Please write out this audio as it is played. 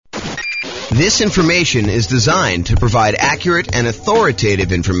This information is designed to provide accurate and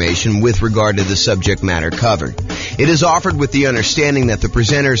authoritative information with regard to the subject matter covered. It is offered with the understanding that the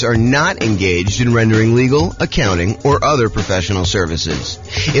presenters are not engaged in rendering legal, accounting, or other professional services.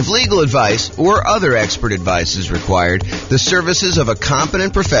 If legal advice or other expert advice is required, the services of a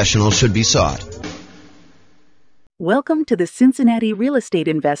competent professional should be sought. Welcome to the Cincinnati Real Estate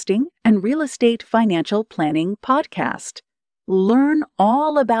Investing and Real Estate Financial Planning Podcast. Learn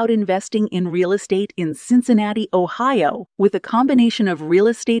all about investing in real estate in Cincinnati, Ohio, with a combination of real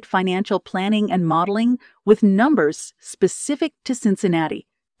estate financial planning and modeling with numbers specific to Cincinnati,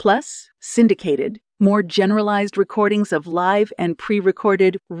 plus syndicated, more generalized recordings of live and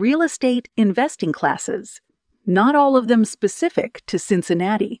pre-recorded real estate investing classes, not all of them specific to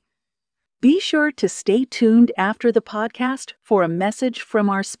Cincinnati. Be sure to stay tuned after the podcast for a message from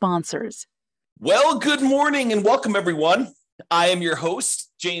our sponsors. Well, good morning and welcome, everyone. I am your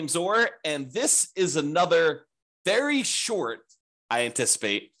host, James Orr, and this is another very short, I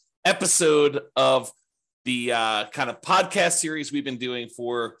anticipate, episode of the kind of podcast series we've been doing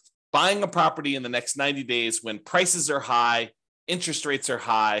for buying a property in the next 90 days when prices are high, interest rates are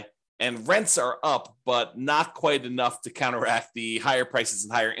high, and rents are up, but not quite enough to counteract the higher prices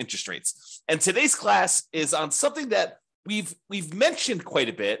and higher interest rates. And today's class is on something that we've mentioned quite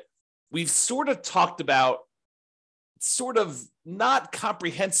a bit. We've sort of talked about sort of not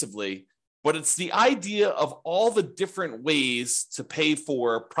comprehensively, but it's the idea of all the different ways to pay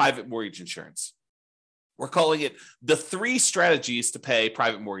for private mortgage insurance. We're calling it the 3 strategies to pay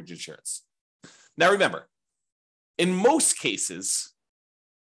private mortgage insurance. Now, remember, in most cases,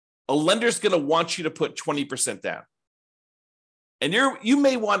 a lender's going to want you to put 20% down. And you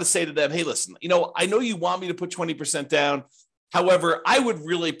may want to say to them, hey, listen, I know you want me to put 20% down. However, I would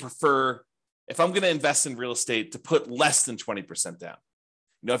really prefer, if I'm going to invest in real estate, to put less than 20% down.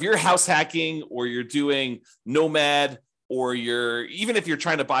 If you're house hacking or you're doing nomad, or even if you're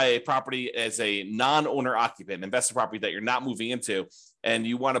trying to buy a property as a non-owner occupant, invest in property that you're not moving into, and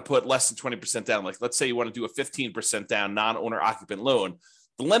you want to put less than 20% down, like let's say you want to do a 15% down non-owner occupant loan,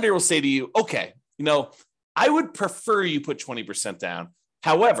 the lender will say to you, okay, I would prefer you put 20% down.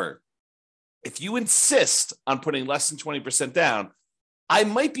 However, if you insist on putting less than 20% down, I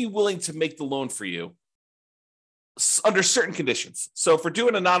might be willing to make the loan for you under certain conditions. So if we're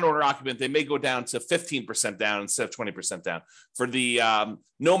doing a non-owner occupant, they may go down to 15% down instead of 20% down. For the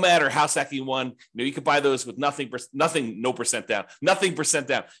nomad or house hacking one, you could buy those with nothing, no percent down, nothing percent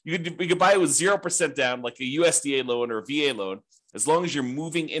down. You could buy it with 0% down, like a USDA loan or a VA loan, as long as you're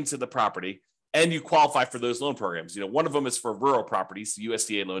moving into the property and you qualify for those loan programs. One of them is for rural properties, the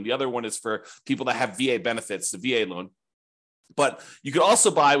USDA loan. The other one is for people that have VA benefits, the VA loan. But you could also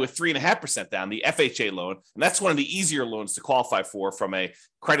buy with 3.5% down, the FHA loan. And that's one of the easier loans to qualify for from a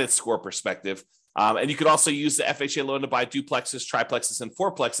credit score perspective. And you could also use the FHA loan to buy duplexes, triplexes, and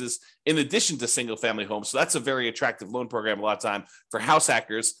fourplexes in addition to single family homes. So that's a very attractive loan program a lot of time for house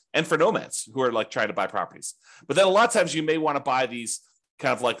hackers and for nomads who are like trying to buy properties. But then a lot of times you may want to buy these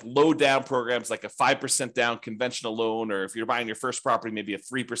kind of like low down programs, like a 5% down conventional loan, or if you're buying your first property, maybe a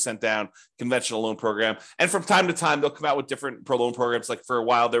 3% down conventional loan program. And from time to time, they'll come out with different loan programs. Like for a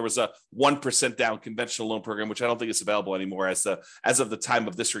while, there was a 1% down conventional loan program, which I don't think is available anymore as of the time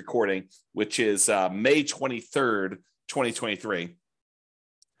of this recording, which is May 23rd, 2023.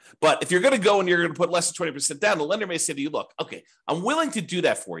 But if you're going to go and you're going to put less than 20% down, the lender may say to you, look, okay, I'm willing to do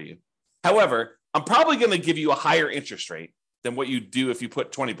that for you. However, I'm probably going to give you a higher interest rate than what you do if you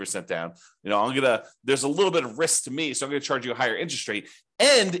put 20% down. There's a little bit of risk to me, so I'm going to charge you a higher interest rate.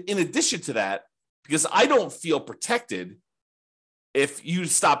 And in addition to that, because I don't feel protected if you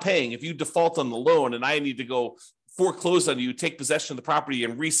stop paying, if you default on the loan and I need to go foreclose on you, take possession of the property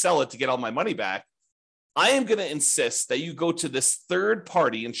and resell it to get all my money back, I am going to insist that you go to this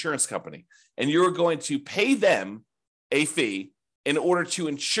third-party insurance company and you're going to pay them a fee in order to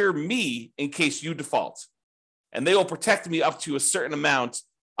insure me in case you default. And they will protect me up to a certain amount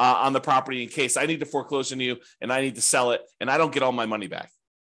on the property in case I need to foreclose on you and I need to sell it and I don't get all my money back.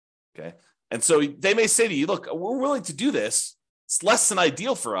 Okay. And so they may say to you, look, we're willing to do this. It's less than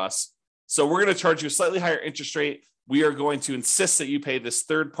ideal for us. So we're going to charge you a slightly higher interest rate. We are going to insist that you pay this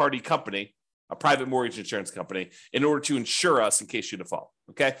third-party company, a private mortgage insurance company, in order to insure us in case you default.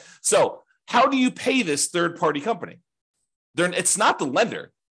 Okay. So how do you pay this third-party company? It's not the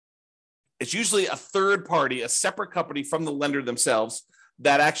lender. It's usually a third party, a separate company from the lender themselves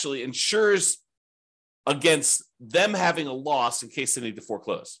that actually insures against them having a loss in case they need to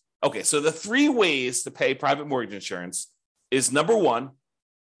foreclose. Okay, so the 3 ways to pay private mortgage insurance is, number 1,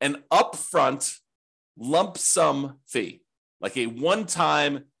 an upfront lump sum fee, like a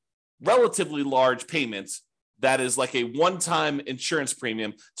one-time relatively large payment that is like a one-time insurance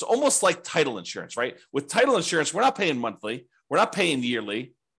premium. It's almost like title insurance, right? With title insurance, we're not paying monthly. We're not paying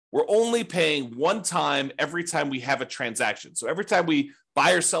yearly. We're only paying one time every time we have a transaction. So every time we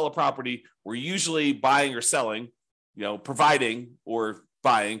buy or sell a property, we're usually buying or selling, providing or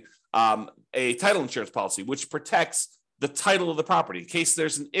buying a title insurance policy, which protects the title of the property in case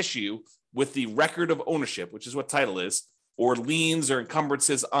there's an issue with the record of ownership, which is what title is, or liens or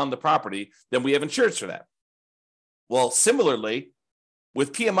encumbrances on the property. Then we have insurance for that. Well, similarly,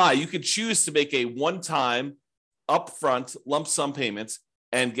 with PMI, you could choose to make a one-time upfront lump sum payment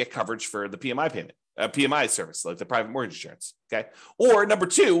and get coverage for the PMI payment, PMI service, like the private mortgage insurance. Okay. Or number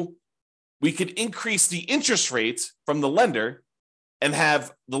two, we could increase the interest rate from the lender and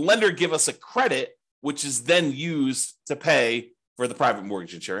have the lender give us a credit, which is then used to pay for the private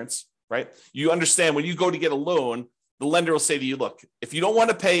mortgage insurance, right? You understand when you go to get a loan, the lender will say to you, look, if you don't want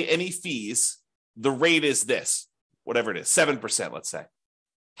to pay any fees, the rate is this, whatever it is, 7%, let's say.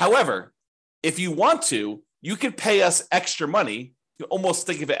 However, if you want to, you could pay us extra money. You almost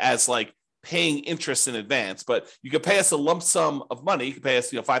think of it as like paying interest in advance, but you could pay us a lump sum of money. You could pay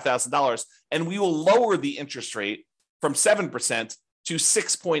us, $5,000, and we will lower the interest rate from 7% to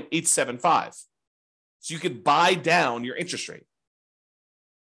 6.875. So you could buy down your interest rate.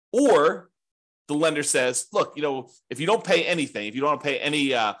 Or the lender says, look, if you don't pay anything, if you don't want to pay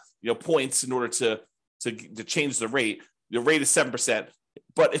any, points in order to change the rate is 7%.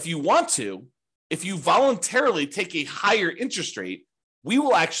 But if you want to, if you voluntarily take a higher interest rate, we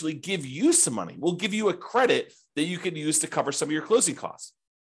will actually give you some money. We'll give you a credit that you can use to cover some of your closing costs.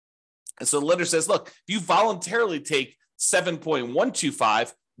 And so the lender says, look, if you voluntarily take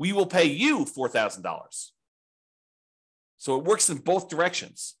 7.125, we will pay you $4,000. So it works in both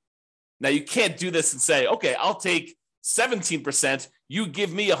directions. Now, you can't do this and say, okay, I'll take 17%, you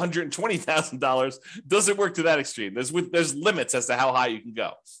give me $120,000. Doesn't work to that extreme. There's limits as to how high you can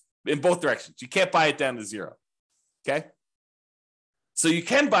go in both directions. You can't buy it down to zero, okay? So you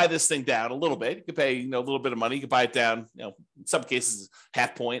can buy this thing down a little bit. You can pay, a little bit of money. You can buy it down, in some cases,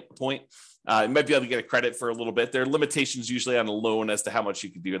 half point, a point. You might be able to get a credit for a little bit. There are limitations usually on a loan as to how much you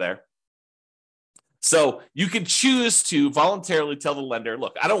can do there. So you can choose to voluntarily tell the lender,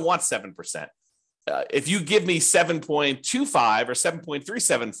 look, I don't want 7%. If you give me 7.25 or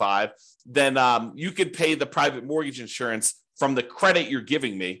 7.375, then you could pay the private mortgage insurance from the credit you're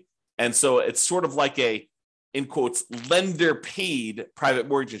giving me. And so it's sort of like a, in quotes, lender paid private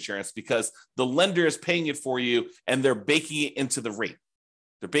mortgage insurance because the lender is paying it for you and they're baking it into the rate.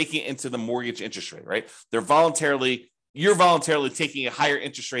 They're baking it into the mortgage interest rate, right? You're voluntarily taking a higher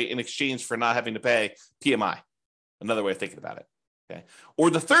interest rate in exchange for not having to pay PMI. Another way of thinking about it. Okay. Or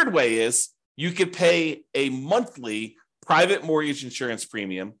the third way is you could pay a monthly private mortgage insurance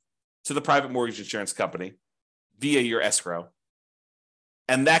premium to the private mortgage insurance company via your escrow,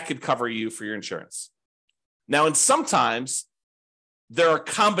 and that could cover you for your insurance. Now, and sometimes there are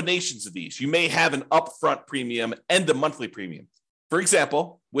combinations of these. You may have an upfront premium and a monthly premium. For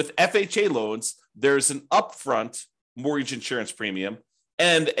example, with FHA loans, there's an upfront mortgage insurance premium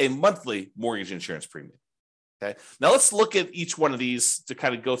and a monthly mortgage insurance premium. Okay. Now let's look at each one of these to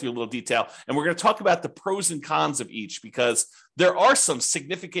kind of go through a little detail. And we're going to talk about the pros and cons of each because there are some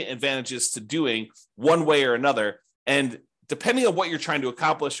significant advantages to doing one way or another. And depending on what you're trying to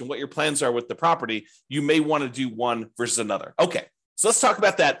accomplish and what your plans are with the property, you may want to do one versus another. Okay. So let's talk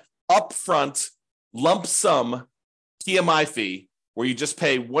about that upfront lump sum PMI fee where you just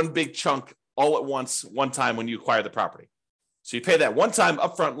pay one big chunk all at once, one time when you acquire the property. So you pay that one time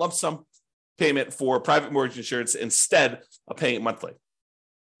upfront lump sum payment for private mortgage insurance instead of paying it monthly.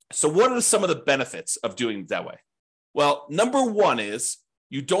 So what are some of the benefits of doing it that way? Well, number one is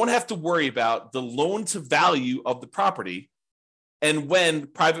you don't have to worry about the loan to value of the property and when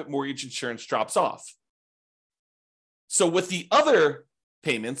private mortgage insurance drops off. So with the other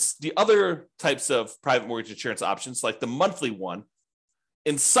payments, the other types of private mortgage insurance options, like the monthly one,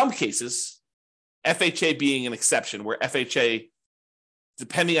 in some cases, FHA being an exception, where FHA,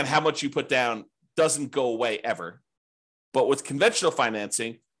 depending on how much you put down, doesn't go away ever. But with conventional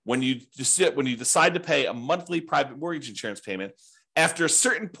financing, when you decide to pay a monthly private mortgage insurance payment, after a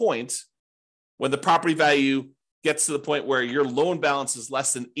certain point, when the property value gets to the point where your loan balance is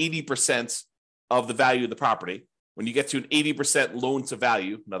less than 80% of the value of the property, when you get to an 80% loan to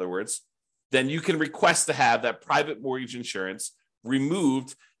value, in other words, then you can request to have that private mortgage insurance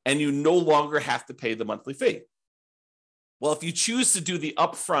removed and you no longer have to pay the monthly fee. Well, if you choose to do the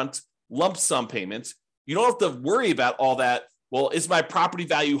upfront lump sum payment, you don't have to worry about all that. Well, is my property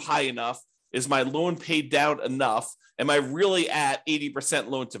value high enough Is my loan paid down enough? Am I really at 80%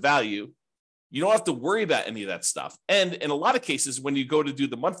 loan to value? You don't have to worry about any of that stuff. And in a lot of cases, when you go to do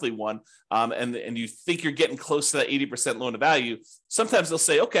the monthly one and you think you're getting close to that 80% loan to value, sometimes they'll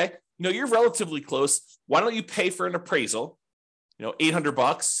say, okay, you're relatively close. Why don't you pay for an appraisal? $800,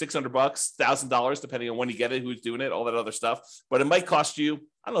 $600, $1,000, depending on when you get it, who's doing it, all that other stuff. But it might cost you,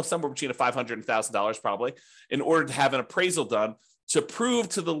 I don't know, somewhere between $500 and $1,000 probably in order to have an appraisal done to prove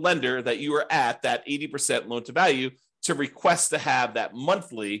to the lender that you are at that 80% loan to value to request to have that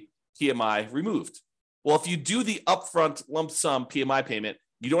monthly PMI removed. Well, if you do the upfront lump sum PMI payment,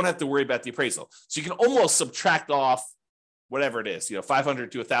 you don't have to worry about the appraisal. So you can almost subtract off whatever it is,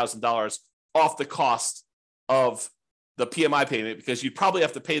 $500 to $1,000 off the cost of the PMI payment, because you probably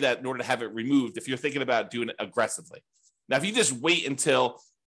have to pay that in order to have it removed if you're thinking about doing it aggressively. Now, if you just wait until,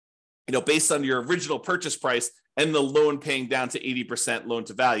 based on your original purchase price and the loan paying down to 80% loan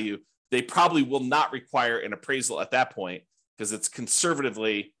to value, they probably will not require an appraisal at that point because it's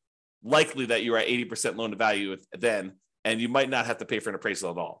conservatively likely that you're at 80% loan to value then, and you might not have to pay for an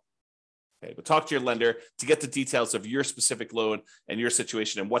appraisal at all. Okay, but talk to your lender to get the details of your specific loan and your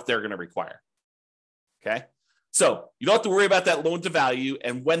situation and what they're going to require. Okay, so you don't have to worry about that loan to value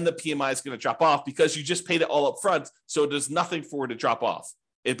and when the PMI is going to drop off because you just paid it all up front, so there's nothing for it to drop off.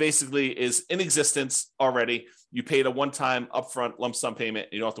 It basically is in existence already. You paid a one-time upfront lump sum payment.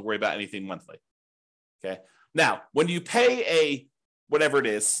 You don't have to worry about anything monthly. Okay, now when you pay a whatever it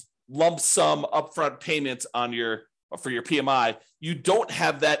is, lump sum upfront payment for your PMI, you don't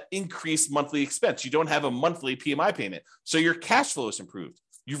have that increased monthly expense. You don't have a monthly PMI payment. So your cash flow is improved.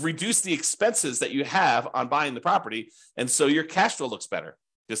 You've reduced the expenses that you have on buying the property. And so your cash flow looks better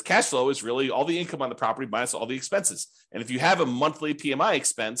because cash flow is really all the income on the property minus all the expenses. And if you have a monthly PMI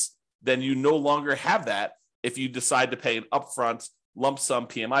expense, then you no longer have that if you decide to pay an upfront lump sum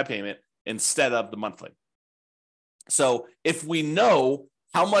PMI payment instead of the monthly. So if we know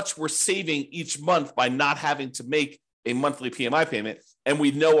how much we're saving each month by not having to make a monthly PMI payment, and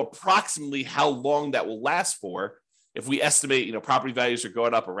we know approximately how long that will last for, if we estimate, property values are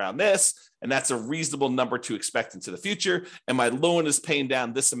going up around this, and that's a reasonable number to expect into the future, and my loan is paying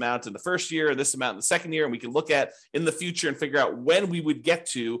down this amount in the first year, this amount in the second year, and we can look at in the future and figure out when we would get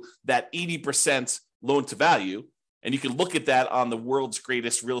to that 80% loan to value. And you can look at that on the world's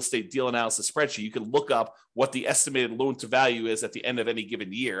greatest real estate deal analysis spreadsheet. You can look up what the estimated loan to value is at the end of any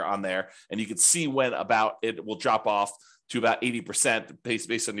given year on there. And you can see when about it will drop off to about 80%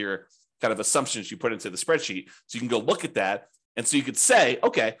 based on your kind of assumptions you put into the spreadsheet. So you can go look at that. And so you could say,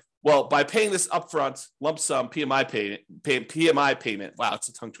 okay, well, by paying this upfront lump sum PMI payment, wow, it's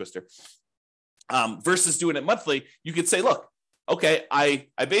a tongue twister, versus doing it monthly, you could say, look, okay, I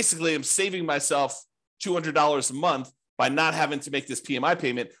basically am saving myself $200 a month by not having to make this PMI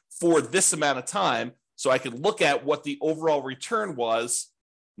payment for this amount of time. So I could look at what the overall return was,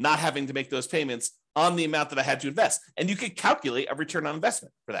 not having to make those payments on the amount that I had to invest. And you could calculate a return on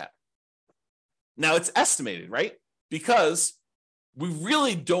investment for that. Now it's estimated, right? Because we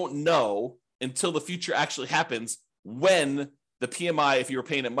really don't know until the future actually happens when the PMI, if you were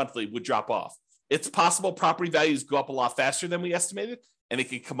paying it monthly, would drop off. It's possible property values go up a lot faster than we estimated, and it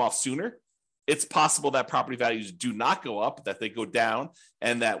can come off sooner. It's possible that property values do not go up, that they go down,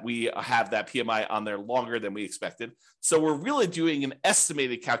 and that we have that PMI on there longer than we expected. So we're really doing an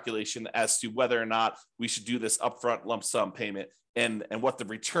estimated calculation as to whether or not we should do this upfront lump sum payment and what the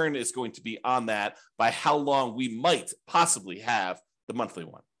return is going to be on that by how long we might possibly have the monthly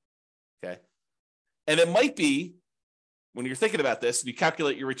one. Okay. And it might be, when you're thinking about this, you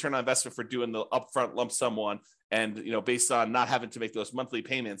calculate your return on investment for doing the upfront lump sum one, and based on not having to make those monthly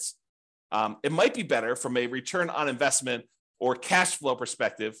payments, it might be better from a return on investment or cash flow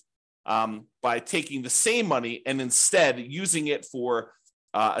perspective by taking the same money and instead using it for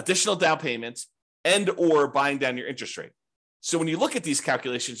additional down payments and or buying down your interest rate. So when you look at these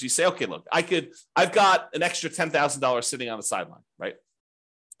calculations, you say, okay, look, I've got an extra $10,000 sitting on the sideline, right?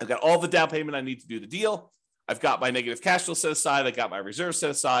 I've got all the down payment I need to do the deal. I've got my negative cash flow set aside. I got my reserves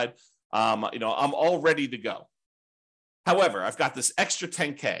set aside. I'm all ready to go. However, I've got this extra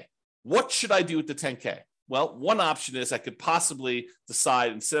 10K. What should I do with the 10K? Well, one option is I could possibly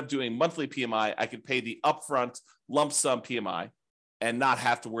decide, instead of doing monthly PMI, I could pay the upfront lump sum PMI and not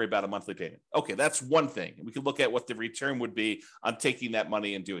have to worry about a monthly payment. Okay, that's one thing. We could look at what the return would be on taking that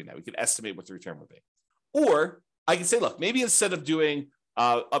money and doing that. We could estimate what the return would be. Or I could say, look, maybe instead of doing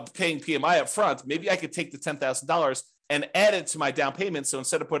paying PMI up front, maybe I could take the $10,000 and add it to my down payment. So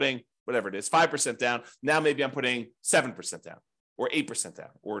instead of putting whatever it is, 5% down, now maybe I'm putting 7% down or 8% down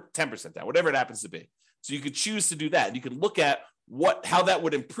or 10% down, whatever it happens to be. So you could choose to do that. And you can look at how that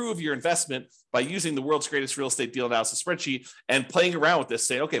would improve your investment by using the world's greatest real estate deal analysis spreadsheet and playing around with this,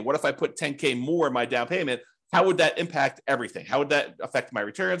 saying, okay, what if I put 10K more in my down payment? How would that impact everything? How would that affect my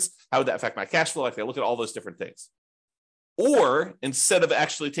returns? How would that affect my cash flow? Like, I look at all those different things. Or instead of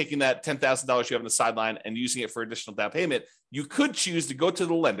actually taking that $10,000 you have on the sideline and using it for additional down payment, you could choose to go to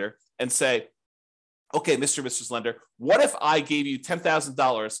the lender and say, okay, Mr. and Mrs. Lender, what if I gave you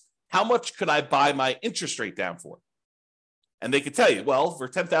 $10,000? How much could I buy my interest rate down for? And they could tell you, well, for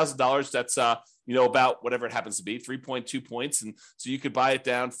 $10,000, that's about whatever it happens to be, 3.2 points. And so you could buy it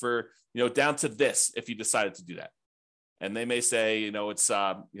down for, down to this if you decided to do that. And they may say, it's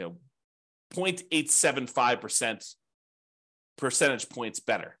 0.875% percentage points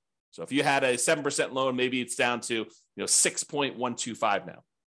better. So if you had a 7% loan, maybe it's down to 6.125 now.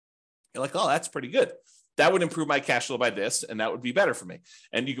 You're like, oh, that's pretty good. That would improve my cash flow by this, and that would be better for me.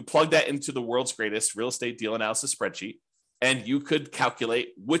 And you could plug that into the world's greatest real estate deal analysis spreadsheet, and you could calculate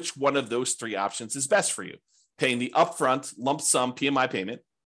which one of those three options is best for you. Paying the upfront lump sum PMI payment,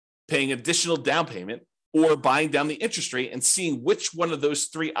 paying additional down payment, or buying down the interest rate and seeing which one of those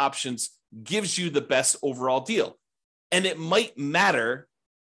three options gives you the best overall deal. And it might matter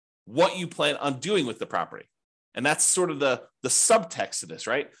what you plan on doing with the property. And that's sort of the subtext of this,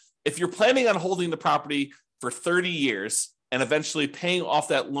 right? If you're planning on holding the property for 30 years and eventually paying off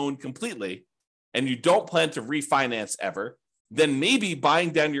that loan completely, and you don't plan to refinance ever, then maybe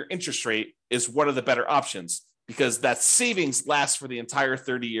buying down your interest rate is one of the better options because that savings lasts for the entire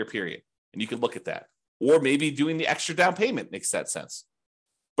 30-year period. And you can look at that. Or maybe doing the extra down payment makes that sense.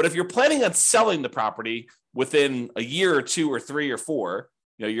 But if you're planning on selling the property within a year or two or three or four,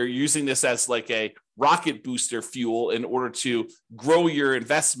 you're using this as like a rocket booster fuel in order to grow your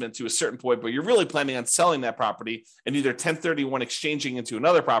investment to a certain point, but you're really planning on selling that property and either 1031 exchanging into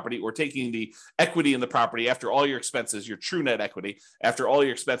another property or taking the equity in the property after all your expenses, your true net equity, after all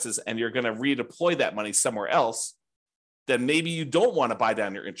your expenses, and you're going to redeploy that money somewhere else, then maybe you don't want to buy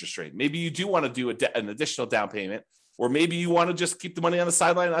down your interest rate. Maybe you do want to do an additional down payment, or maybe you want to just keep the money on the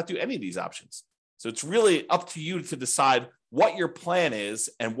sideline and not do any of these options. So it's really up to you to decide what your plan is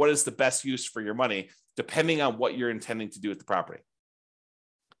and what is the best use for your money, depending on what you're intending to do with the property.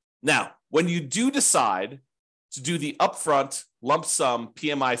 Now, when you do decide to do the upfront lump sum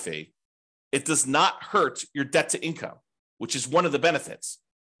PMI fee, it does not hurt your debt to income, which is one of the benefits.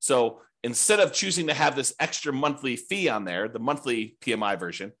 So instead of choosing to have this extra monthly fee on there, the monthly PMI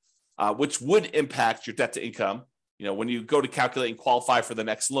version, which would impact your debt to income, when you go to calculate and qualify for the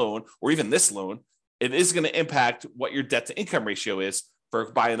next loan or even this loan, it is going to impact what your debt to income ratio is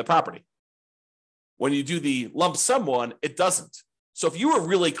for buying the property. When you do the lump sum one, it doesn't. So if you were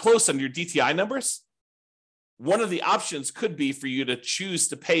really close on your DTI numbers, one of the options could be for you to choose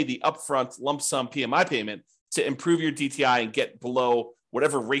to pay the upfront lump sum PMI payment to improve your DTI and get below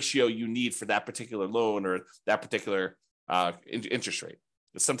whatever ratio you need for that particular loan or that particular interest rate.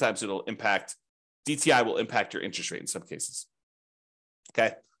 Because sometimes DTI will impact your interest rate in some cases.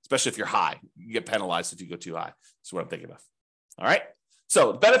 Okay. Especially if you're high, you get penalized if you go too high. That's what I'm thinking of. All right.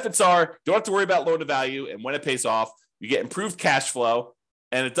 So the benefits are don't have to worry about loan to value. And when it pays off, you get improved cash flow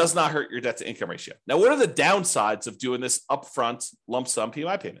and it does not hurt your debt to income ratio. Now, what are the downsides of doing this upfront lump sum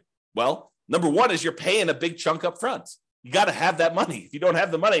PMI payment? Well, number one is you're paying a big chunk up front. You got to have that money. If you don't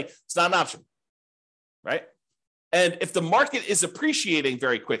have the money, it's not an option. Right. And if the market is appreciating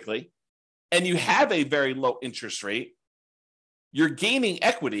very quickly and you have a very low interest rate, you're gaining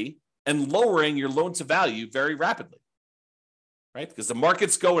equity and lowering your loan to value very rapidly, right? Because the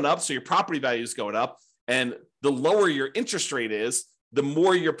market's going up, so your property value is going up, and the lower your interest rate is, the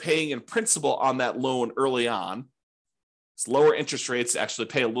more you're paying in principal on that loan early on. It's lower interest rates actually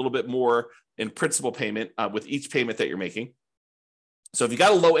pay a little bit more in principal payment with each payment that you're making. So if you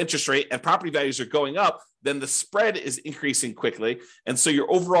got a low interest rate and property values are going up, then the spread is increasing quickly. And so your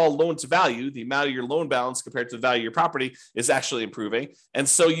overall loan to value, the amount of your loan balance compared to the value of your property, is actually improving. And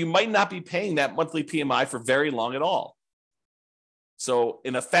so you might not be paying that monthly PMI for very long at all. So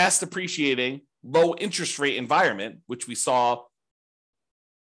in a fast appreciating, low interest rate environment, which we saw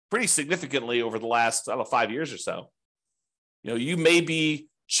pretty significantly over the last, 5 years or so, you may be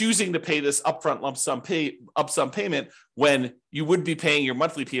choosing to pay this upfront lump sum payment when you would be paying your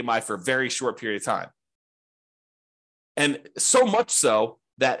monthly PMI for a very short period of time. And so much so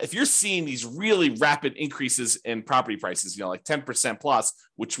that if you're seeing these really rapid increases in property prices, like 10% plus,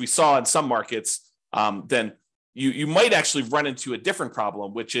 which we saw in some markets, then you might actually run into a different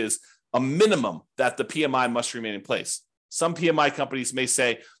problem, which is a minimum that the PMI must remain in place. Some PMI companies may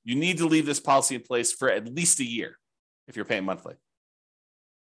say you need to leave this policy in place for at least a year if you're paying monthly.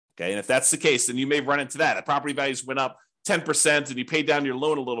 Okay, and if that's the case, then you may run into that. The property values went up 10% and you pay down your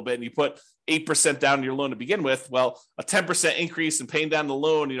loan a little bit and you put 8% down your loan to begin with, well, a 10% increase in paying down the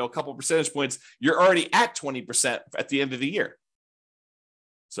loan, a couple of percentage points, you're already at 20% at the end of the year.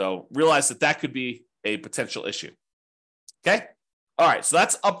 So realize that could be a potential issue. Okay. All right. So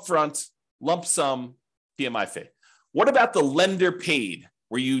that's upfront lump sum PMI fee. What about the lender paid,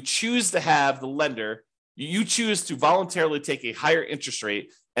 where you choose to have the lender, you choose to voluntarily take a higher interest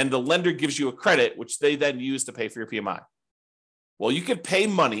rate and the lender gives you a credit, which they then use to pay for your PMI? Well, you could pay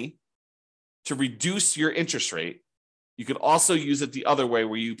money to reduce your interest rate. You could also use it the other way,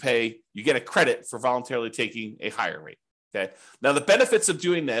 where you get a credit for voluntarily taking a higher rate. Okay. Now, the benefits of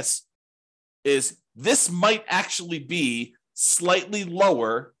doing this is this might actually be slightly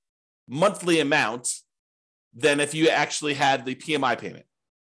lower monthly amount than if you actually had the PMI payment.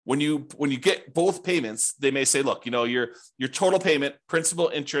 When you get both payments, they may say, look, your total payment, principal,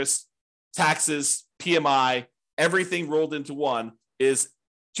 interest, taxes, PMI, everything rolled into one is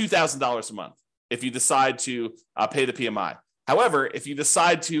 $2,000 a month if you decide to pay the PMI. However, if you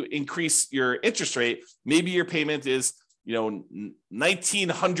decide to increase your interest rate, maybe your payment is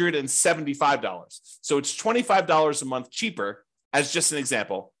 $1,975. So it's $25 a month cheaper, as just an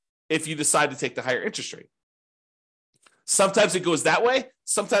example, if you decide to take the higher interest rate. Sometimes it goes that way.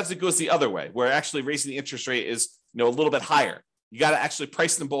 Sometimes it goes the other way, where actually raising the interest rate is a little bit higher. You got to actually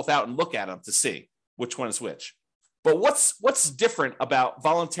price them both out and look at them to see which one is which. But what's different about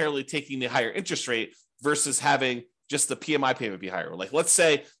voluntarily taking the higher interest rate versus having just the PMI payment be higher? Like, let's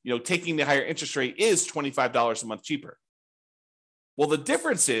say, taking the higher interest rate is $25 a month cheaper. Well, the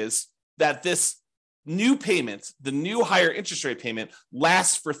difference is that this new payment, the new higher interest rate payment,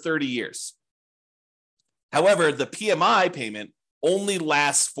 lasts for 30 years. However, the PMI payment only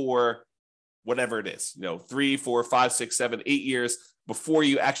lasts for whatever it is, 3, 4, 5, 6, 7, 8 years before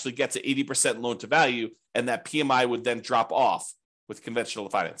you actually get to 80% loan to value. And that PMI would then drop off with conventional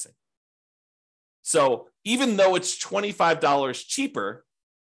financing. So even though it's $25 cheaper,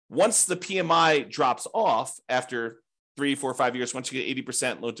 once the PMI drops off after 3, 4, 5 years, once you get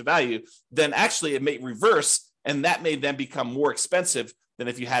 80% loan to value, then actually it may reverse, and that may then become more expensive than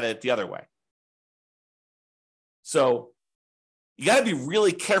if you had it the other way. So you got to be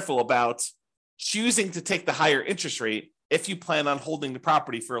really careful about choosing to take the higher interest rate if you plan on holding the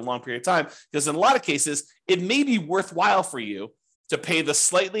property for a long period of time, because in a lot of cases, it may be worthwhile for you to pay the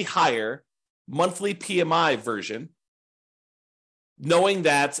slightly higher monthly PMI version, knowing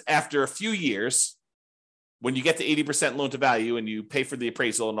that after a few years, when you get to 80% loan to value and you pay for the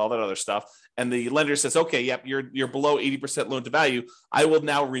appraisal and all that other stuff, and the lender says, okay, yep, you're below 80% loan to value, I will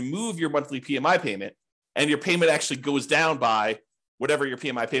now remove your monthly PMI payment, and your payment actually goes down by whatever your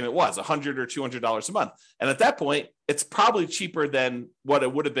PMI payment was, $100 or $200 a month. And at that point, it's probably cheaper than what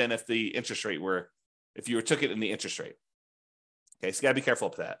it would have been if the interest rate if you took it in the interest rate. Okay, so you got to be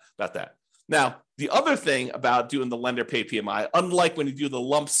careful about that. Now, the other thing about doing the lender pay PMI, unlike when you do the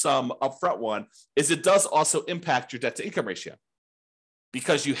lump sum upfront one, is it does also impact your debt to income ratio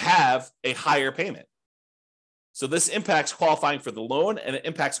because you have a higher payment. So this impacts qualifying for the loan, and it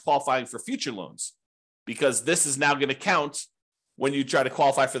impacts qualifying for future loans, because this is now going to count when you try to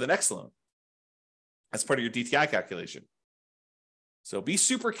qualify for the next loan as part of your DTI calculation. So be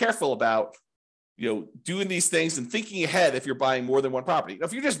super careful about, doing these things and thinking ahead if you're buying more than one property. Now,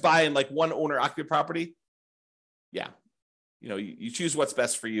 if you're just buying like one owner occupied property, yeah, you choose what's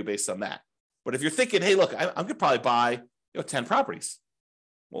best for you based on that. But if you're thinking, hey, look, I'm going to probably buy 10 properties.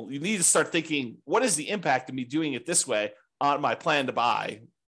 Well, you need to start thinking, what is the impact of me doing it this way on my plan to buy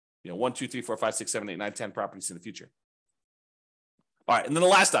 1, 2, 3, 4, 5, 6, 7, 8, 9, 10 properties in the future? All right. And then the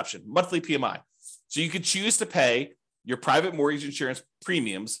last option, monthly PMI. So you could choose to pay your private mortgage insurance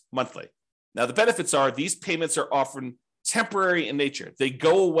premiums monthly. Now, the benefits are these payments are often temporary in nature. They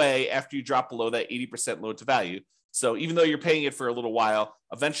go away after you drop below that 80% loan to value. So even though you're paying it for a little while,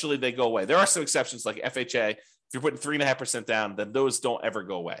 eventually they go away. There are some exceptions like FHA. If you're putting 3.5% down, then those don't ever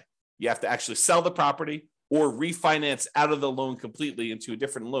go away. You have to actually sell the property or refinance out of the loan completely into a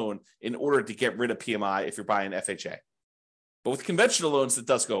different loan in order to get rid of PMI if you're buying FHA. But with conventional loans, it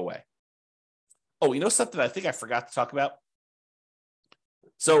does go away. Oh, something I think I forgot to talk about?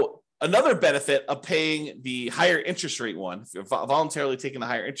 So another benefit of paying the higher interest rate one, if you're voluntarily taking the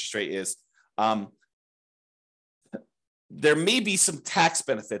higher interest rate, is there may be some tax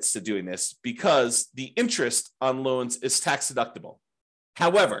benefits to doing this because the interest on loans is tax deductible.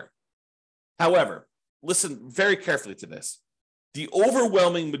 However, listen very carefully to this. The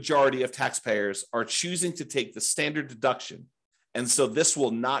overwhelming majority of taxpayers are choosing to take the standard deduction, and so this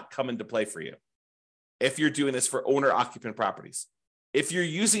will not come into play for you if you're doing this for owner-occupant properties. If you're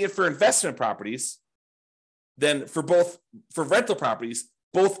using it for investment properties, then for rental properties,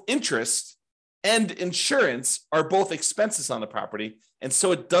 both interest and insurance are both expenses on the property. And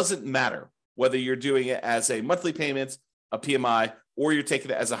so it doesn't matter whether you're doing it as a monthly payment, a PMI, or you're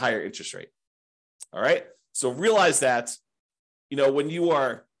taking it as a higher interest rate. All right. So realize that, if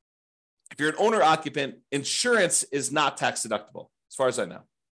you're an owner occupant, insurance is not tax deductible, as far as I know.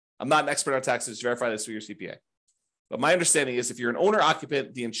 I'm not an expert on taxes. Verify this with your CPA. But my understanding is if you're an owner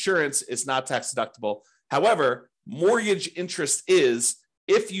occupant, the insurance is not tax deductible. However, mortgage interest is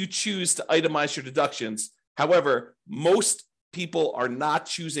if you choose to itemize your deductions. However, most people are not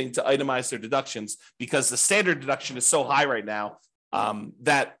choosing to itemize their deductions because the standard deduction is so high right now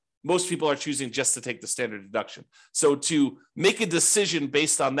that most people are choosing just to take the standard deduction. So to make a decision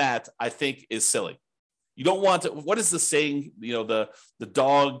based on that, I think is silly. You don't want to, what is the saying? The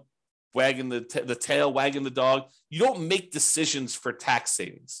dog wagging the tail wagging the dog. You don't make decisions for tax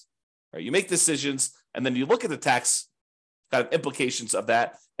savings, right? You make decisions and then you look at the tax kind of implications of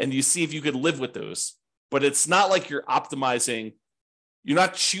that and you see if you could live with those. But it's not like you're optimizing. You're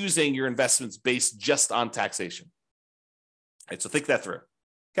not choosing your investments based just on taxation. All right, so think that through.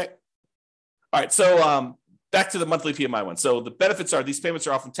 Okay. All right. So back to the monthly PMI one. So the benefits are these payments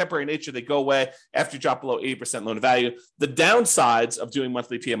are often temporary in nature. They go away after you drop below 80% loan to value. The downsides of doing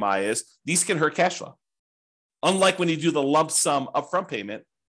monthly PMI is these can hurt cash flow. Unlike when you do the lump sum upfront payment,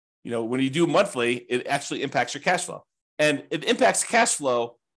 when you do monthly, it actually impacts your cash flow. And it impacts cash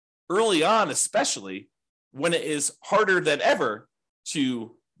flow early on, especially when it is harder than ever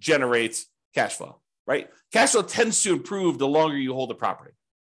to generate cash flow, right? Cash flow tends to improve the longer you hold a property.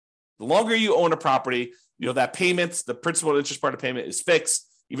 The longer you own a property, that payment, the principal and interest part of payment is fixed,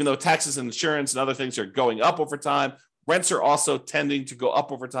 even though taxes and insurance and other things are going up over time. Rents are also tending to go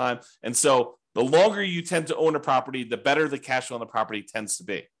up over time. And so the longer you tend to own a property, the better the cash flow on the property tends to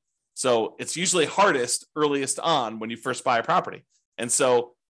be. So it's usually hardest earliest on when you first buy a property. And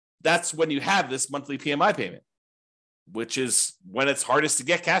so that's when you have this monthly PMI payment, which is when it's hardest to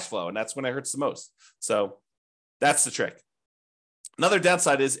get cash flow. And that's when it hurts the most. So that's the trick. Another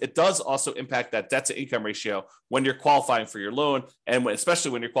downside is it does also impact that debt to income ratio when you're qualifying for your loan, and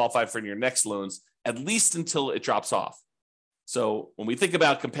especially when you're qualifying for your next loans, at least until it drops off. So when we think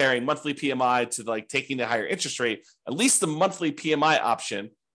about comparing monthly PMI to taking the higher interest rate, at least the monthly PMI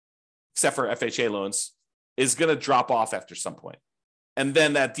option, except for FHA loans, is going to drop off after some point. And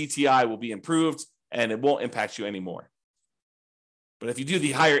then that DTI will be improved and it won't impact you anymore. But if you do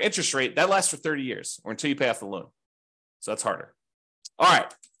the higher interest rate, that lasts for 30 years or until you pay off the loan. So that's harder. All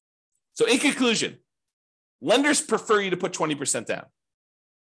right. So in conclusion, lenders prefer you to put 20% down.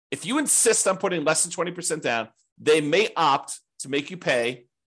 If you insist on putting less than 20% down, they may opt to make you pay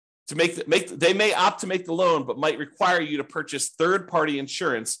they may opt to make the loan, but might require you to purchase third-party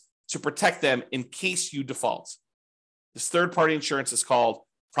insurance to protect them in case you default. This third-party insurance is called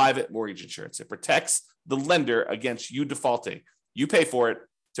private mortgage insurance. It protects the lender against you defaulting. You pay for it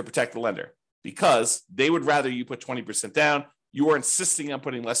to protect the lender because they would rather you put 20% down. You are insisting on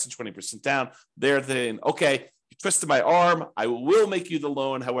putting less than 20% down. They're saying, okay, you twisted my arm. I will make you the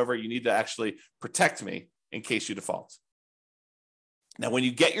loan. However, you need to actually protect me in case you default. Now, when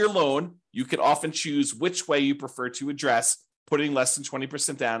you get your loan, you can often choose which way you prefer to address putting less than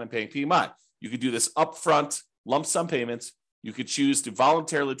 20% down and paying PMI. You could do this upfront lump sum payments. You could choose to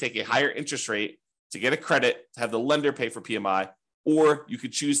voluntarily take a higher interest rate to get a credit to have the lender pay for PMI, or you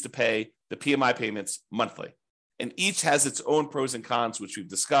could choose to pay the PMI payments monthly. And each has its own pros and cons, which we've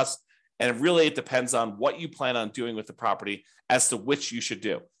discussed. And really, it depends on what you plan on doing with the property as to which you should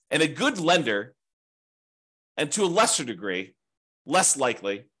do. And a good lender, and to a lesser degree, less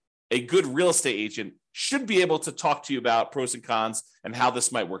likely, a good real estate agent should be able to talk to you about pros and cons and how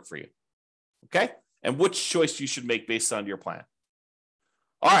this might work for you. Okay? And which choice you should make based on your plan.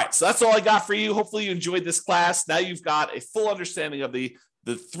 All right, so that's all I got for you. Hopefully you enjoyed this class. Now you've got a full understanding of the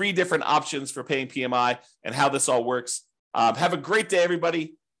three different options for paying PMI and how this all works. Have a great day,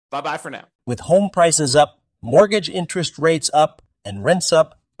 everybody. Bye-bye for now. With home prices up, mortgage interest rates up, and rents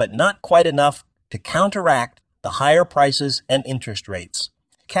up, but not quite enough to counteract the higher prices and interest rates.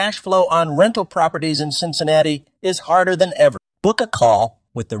 Cash flow on rental properties in Cincinnati is harder than ever. Book a call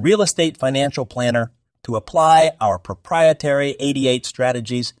with the Real Estate Financial Planner to apply our proprietary 88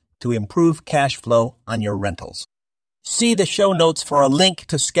 strategies to improve cash flow on your rentals. See the show notes for a link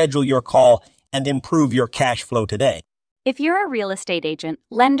to schedule your call and improve your cash flow today. If you're a real estate agent,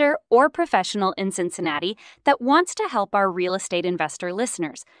 lender, or professional in Cincinnati that wants to help our real estate investor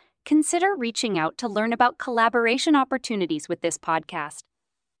listeners, consider reaching out to learn about collaboration opportunities with this podcast.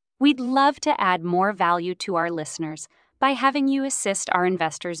 We'd love to add more value to our listeners, by having you assist our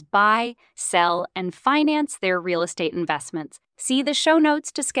investors buy, sell, and finance their real estate investments. See the show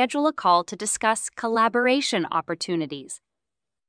notes to schedule a call to discuss collaboration opportunities.